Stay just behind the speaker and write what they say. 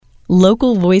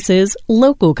Local voices,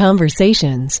 local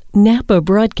conversations.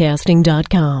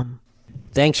 NapaBroadcasting.com.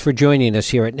 Thanks for joining us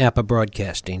here at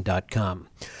NapaBroadcasting.com.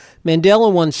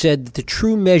 Mandela once said that the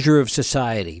true measure of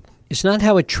society is not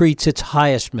how it treats its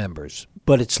highest members,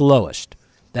 but its lowest.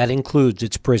 That includes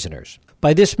its prisoners.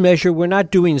 By this measure, we're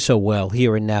not doing so well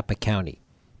here in Napa County.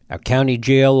 Our county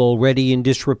jail, already in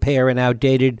disrepair and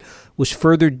outdated, was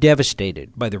further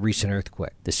devastated by the recent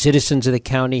earthquake. The citizens of the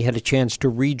county had a chance to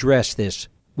redress this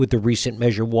with the recent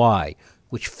Measure Y,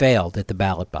 which failed at the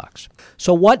ballot box.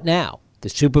 So what now? The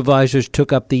supervisors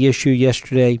took up the issue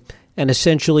yesterday and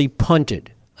essentially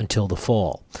punted until the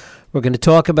fall. We're going to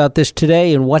talk about this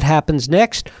today and what happens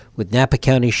next with Napa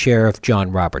County Sheriff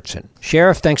John Robertson.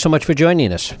 Sheriff, thanks so much for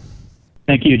joining us.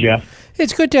 Thank you, Jeff.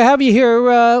 It's good to have you here.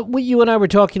 You and I were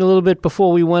talking a little bit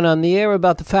before we went on the air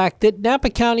about the fact that Napa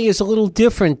County is a little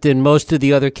different than most of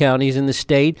the other counties in the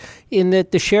state in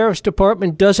that the Sheriff's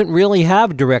Department doesn't really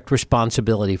have direct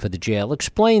responsibility for the jail.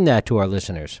 Explain that to our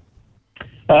listeners.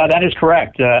 That is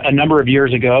correct. A number of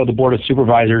years ago, the Board of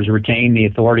Supervisors retained the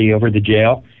authority over the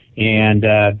jail, and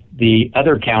the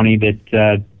other county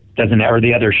that doesn't, or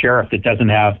the other sheriff that doesn't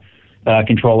have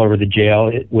control over the jail,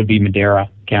 it would be Madera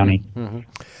County. Mm-hmm.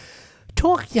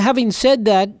 Having said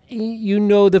that, you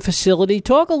know the facility.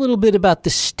 Talk a little bit about the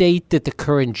state that the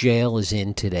current jail is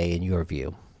in today, in your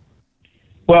view.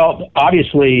 Well,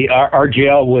 obviously, our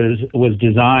jail was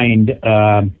designed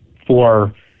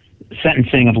for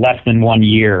sentencing of less than 1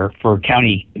 year for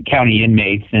county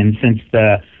inmates, and since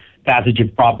the passage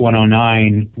of Prop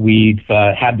 109, we've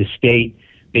had the state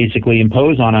basically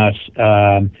impose on us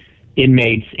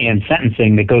inmates and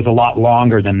sentencing that goes a lot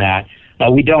longer than that.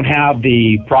 We don't have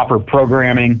the proper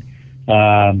programming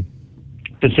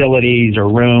facilities or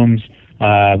rooms.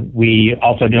 We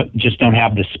also just don't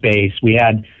have the space. We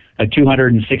had a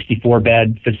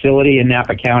 264-bed facility in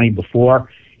Napa County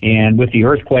before, and with the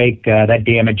earthquake, that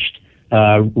damaged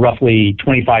roughly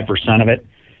 25% of it,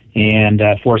 and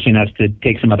forcing us to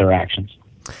take some other actions.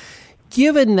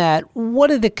 Given that,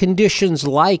 what are the conditions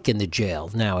like in the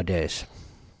jail nowadays?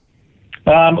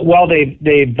 Well,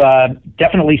 they've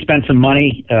definitely spent some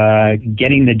money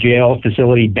getting the jail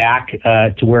facility back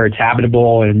to where it's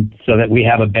habitable, and so that we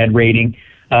have a bed rating.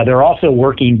 They're also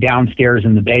working downstairs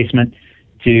in the basement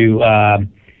to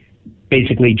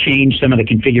basically change some of the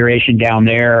configuration down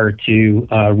there to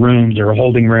rooms or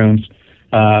holding rooms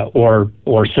or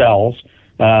cells,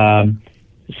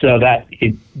 so that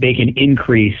they can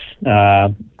increase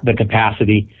the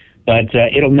capacity. But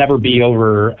it'll never be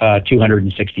over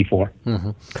 264.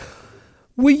 Mm-hmm.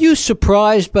 Were you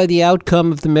surprised by the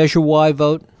outcome of the Measure Y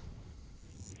vote?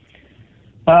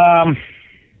 No,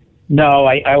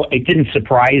 it didn't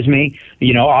surprise me.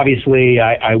 You know, obviously,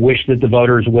 I wish that the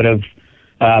voters would have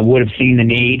seen the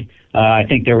need. I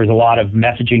think there was a lot of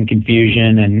messaging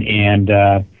confusion, and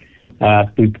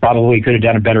we probably could have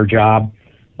done a better job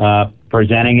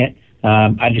presenting it.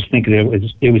 I just think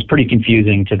that it was pretty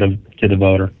confusing to the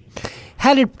voter.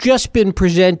 Had it just been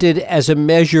presented as a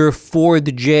measure for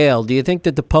the jail, do you think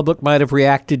that the public might have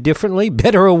reacted differently,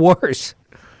 better or worse?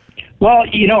 Well,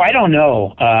 I don't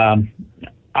know.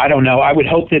 I would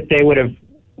hope that they would have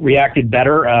reacted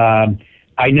better.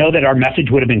 I know that our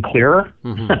message would have been clearer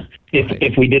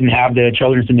if we didn't have the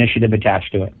Children's Initiative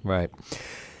attached to it. Right.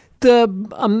 The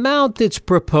amount that's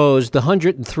proposed, the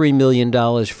 $103 million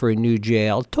for a new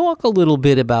jail, talk a little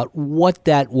bit about what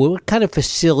kind of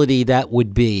facility that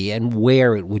would be and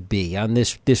where it would be on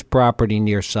this property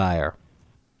near Sire.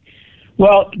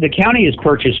 Well, the county has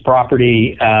purchased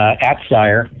property at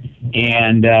Sire,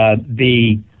 and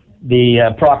the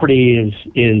property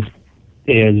is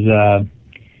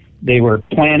they were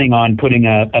planning on putting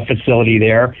a facility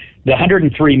there. The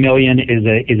 $103 million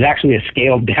is actually a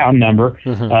scaled down number.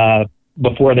 Mm-hmm.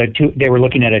 Before they were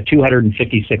looking at a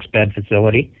 256 bed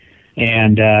facility,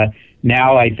 and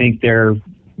now I think they're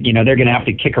going to have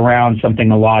to kick around something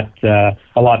a lot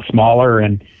smaller.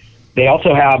 And they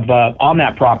also have on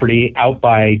that property out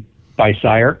by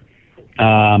Sire,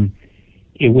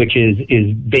 which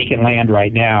is vacant land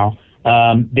right now.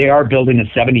 They are building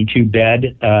a 72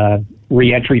 bed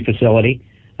reentry facility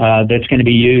that's going to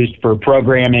be used for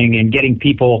programming and getting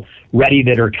people ready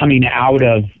that are coming out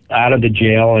of the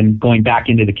jail and going back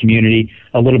into the community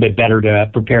a little bit better to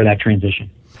prepare that transition.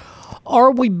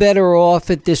 Are we better off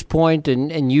at this point,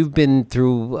 and you've been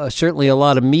through certainly a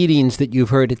lot of meetings that you've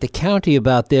heard at the county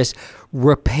about this,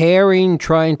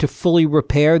 trying to fully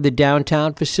repair the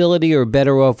downtown facility, or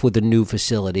better off with a new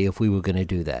facility if we were going to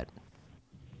do that?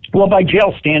 Well, by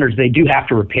jail standards, they do have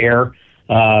to repair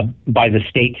by the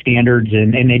state standards,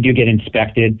 and they do get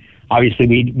inspected.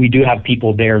 Obviously, we do have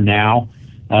people there now.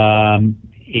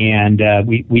 and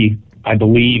we I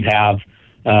believe have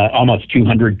almost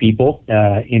 200 people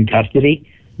in custody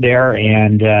there,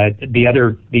 and the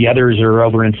others are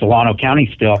over in Solano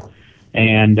County still.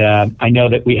 And I know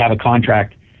that we have a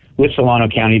contract with Solano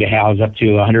County to house up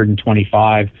to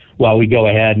 125 while we go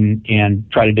ahead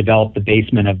and try to develop the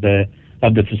basement of the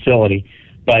facility.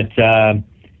 But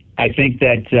I think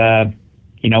that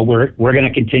we're going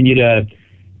to continue to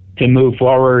move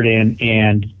forward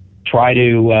and try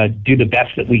to do the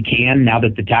best that we can now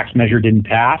that the tax measure didn't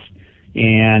pass,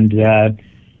 and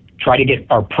try to get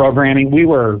our programming. We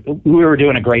were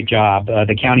doing a great job.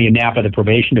 The County of Napa, the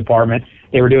probation department,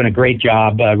 they were doing a great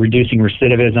job reducing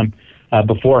recidivism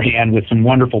beforehand with some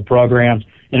wonderful programs.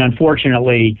 And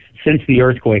unfortunately, since the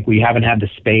earthquake, we haven't had the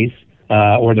space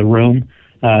or the room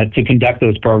to conduct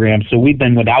those programs. So we've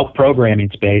been without programming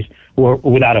space or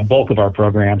without a bulk of our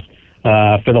programs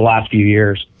for the last few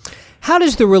years. How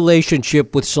does the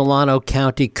relationship with Solano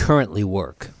County currently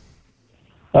work?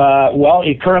 Well,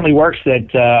 it currently works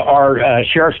that our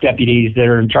sheriff's deputies that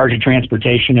are in charge of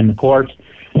transportation in the courts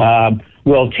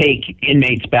will take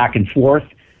inmates back and forth,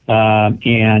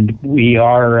 and we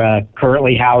are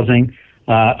currently housing,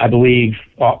 I believe,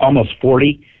 almost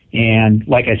 40. And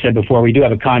like I said before, we do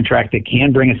have a contract that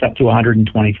can bring us up to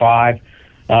 125.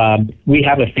 We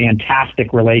have a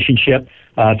fantastic relationship.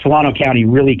 Solano County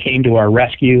really came to our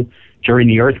rescue during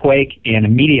the earthquake and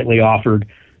immediately offered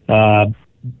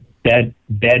beds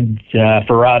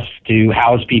for us to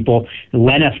house people,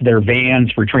 lent us their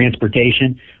vans for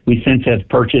transportation. We since have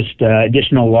purchased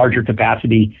additional larger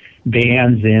capacity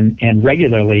vans, and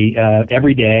regularly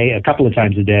every day, a couple of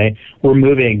times a day, we're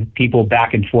moving people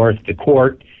back and forth to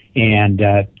court and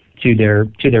to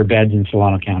their beds in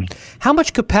Solano County. How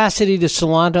much capacity does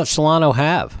Solano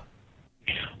have?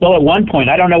 Well, at one point,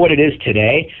 I don't know what it is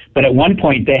today, but at one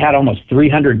point they had almost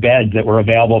 300 beds that were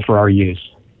available for our use.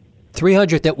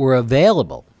 300 that were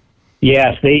available?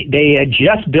 Yes, they had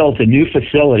just built a new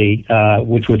facility,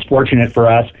 which was fortunate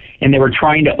for us, and they were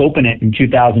trying to open it in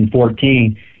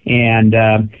 2014.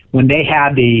 And when they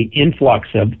had the influx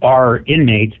of our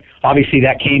inmates, obviously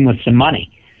that came with some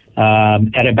money.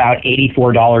 At about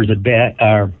 $84 a bed,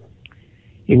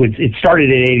 it started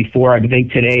at $84. I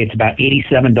think today it's about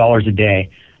 $87 a day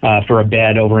for a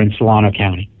bed over in Solano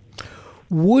County.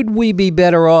 Would we be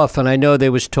better off, and I know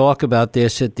there was talk about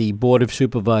this at the Board of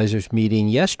Supervisors meeting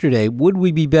yesterday, would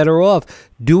we be better off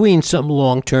doing some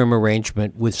long-term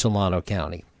arrangement with Solano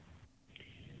County?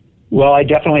 Well, I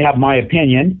definitely have my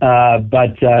opinion,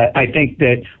 but I think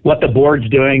that what the board's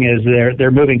doing is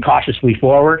they're moving cautiously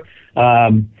forward.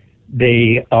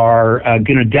 They are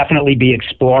going to definitely be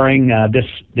exploring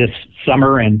this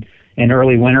summer and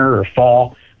early winter or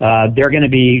fall. They're going to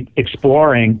be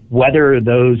exploring whether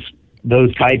those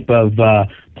type of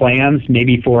plans,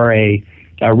 maybe for a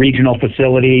regional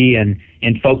facility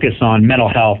and focus on mental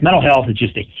health. Mental health is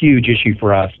just a huge issue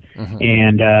for us,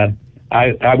 and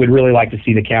I would really like to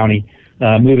see the county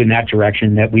move in that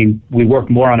direction, that we work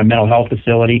more on a mental health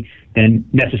facility than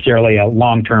necessarily a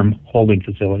long-term holding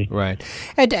facility. Right.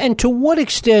 And to what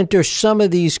extent are some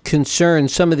of these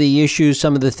concerns, some of the issues,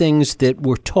 some of the things that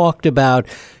were talked about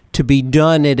to be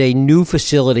done at a new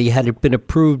facility, had it been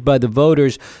approved by the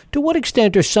voters, to what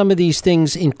extent are some of these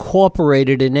things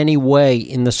incorporated in any way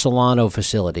in the Solano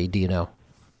facility? Do you know?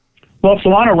 Well,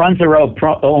 Solano runs their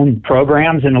own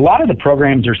programs, and a lot of the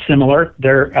programs are similar.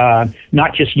 They're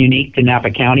not just unique to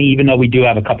Napa County, even though we do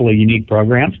have a couple of unique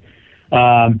programs.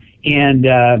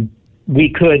 And we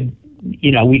could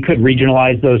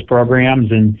regionalize those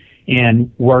programs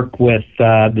and work with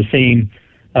the same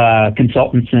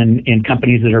consultants and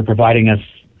companies that are providing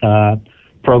us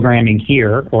programming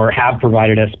here, or have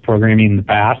provided us programming in the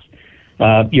past.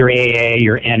 Your AA,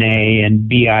 your NA, and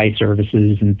BI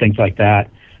services and things like that.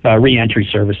 Reentry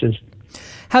services.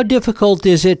 How difficult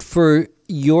is it for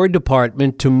your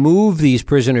department to move these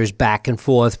prisoners back and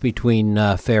forth between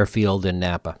Fairfield and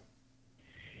Napa?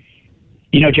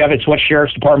 You know, Jeff, it's what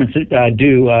sheriff's departments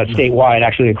do statewide,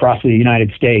 actually across the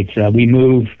United States. We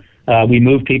move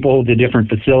people to different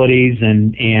facilities,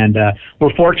 and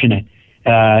we're fortunate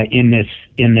in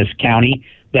this county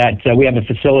that we have a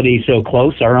facility so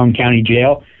close, our own county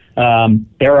jail.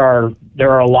 There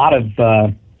are a lot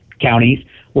of counties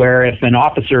where if an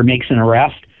officer makes an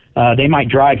arrest, they might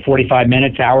drive 45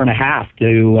 minutes, hour and a half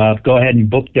to go ahead and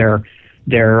book their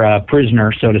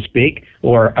prisoner, so to speak,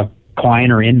 or a client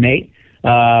or inmate.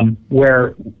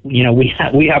 Where we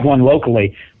have one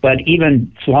locally, but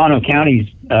even Solano County's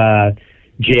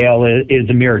jail is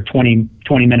a mere 20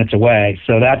 minutes away.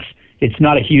 So it's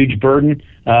not a huge burden.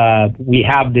 We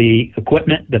have the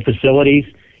equipment, the facilities,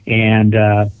 and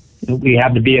we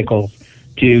have the vehicles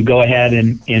to go ahead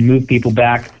and move people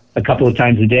back a couple of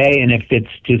times a day. And if it's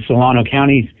to Solano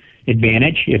County's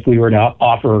advantage, if we were to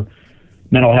offer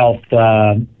mental health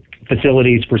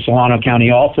facilities for Solano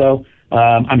County also,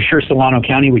 I'm sure Solano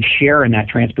County would share in that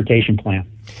transportation plan.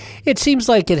 It seems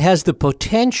like it has the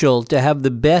potential to have the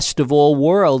best of all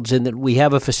worlds in that we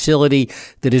have a facility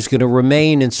that is going to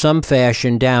remain in some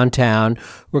fashion downtown.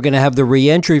 We're going to have the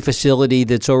reentry facility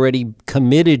that's already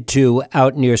committed to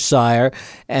out near Sire.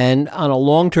 And on a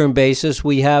long-term basis,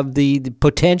 we have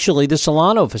potentially the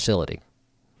Solano facility.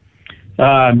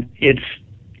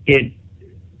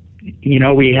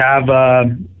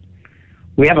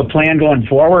 We have a plan going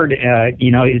forward.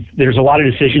 There's a lot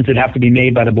of decisions that have to be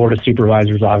made by the Board of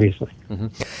Supervisors, obviously. Mm-hmm.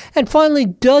 And finally,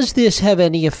 does this have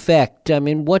any effect? I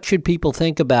mean, what should people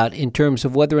think about in terms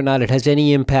of whether or not it has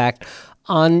any impact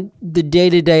on the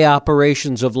day-to-day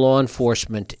operations of law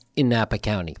enforcement in Napa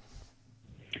County?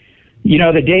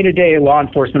 The day-to-day law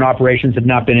enforcement operations have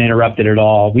not been interrupted at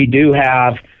all. We do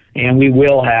have, and we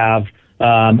will have,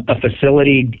 a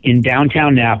facility in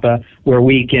downtown Napa where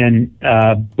we can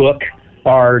book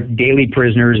our daily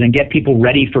prisoners and get people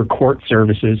ready for court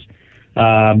services.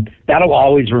 That'll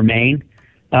always remain.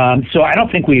 So I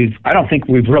don't think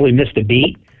we've really missed a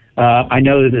beat. I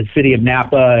know that the city of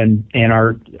Napa and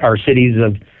our cities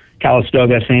of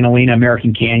Calistoga, St. Helena,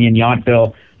 American Canyon,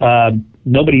 Yountville,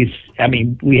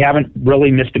 we haven't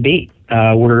really missed a beat.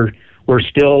 We're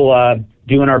still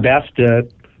doing our best to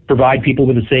provide people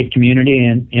with a safe community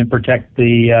and protect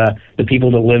the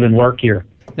people that live and work here.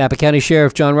 Napa County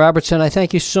Sheriff John Robertson, I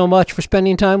thank you so much for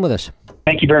spending time with us.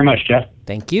 Thank you very much, Jeff.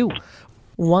 Thank you.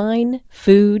 Wine,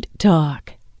 Food,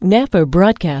 Talk.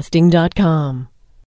 NapaBroadcasting.com.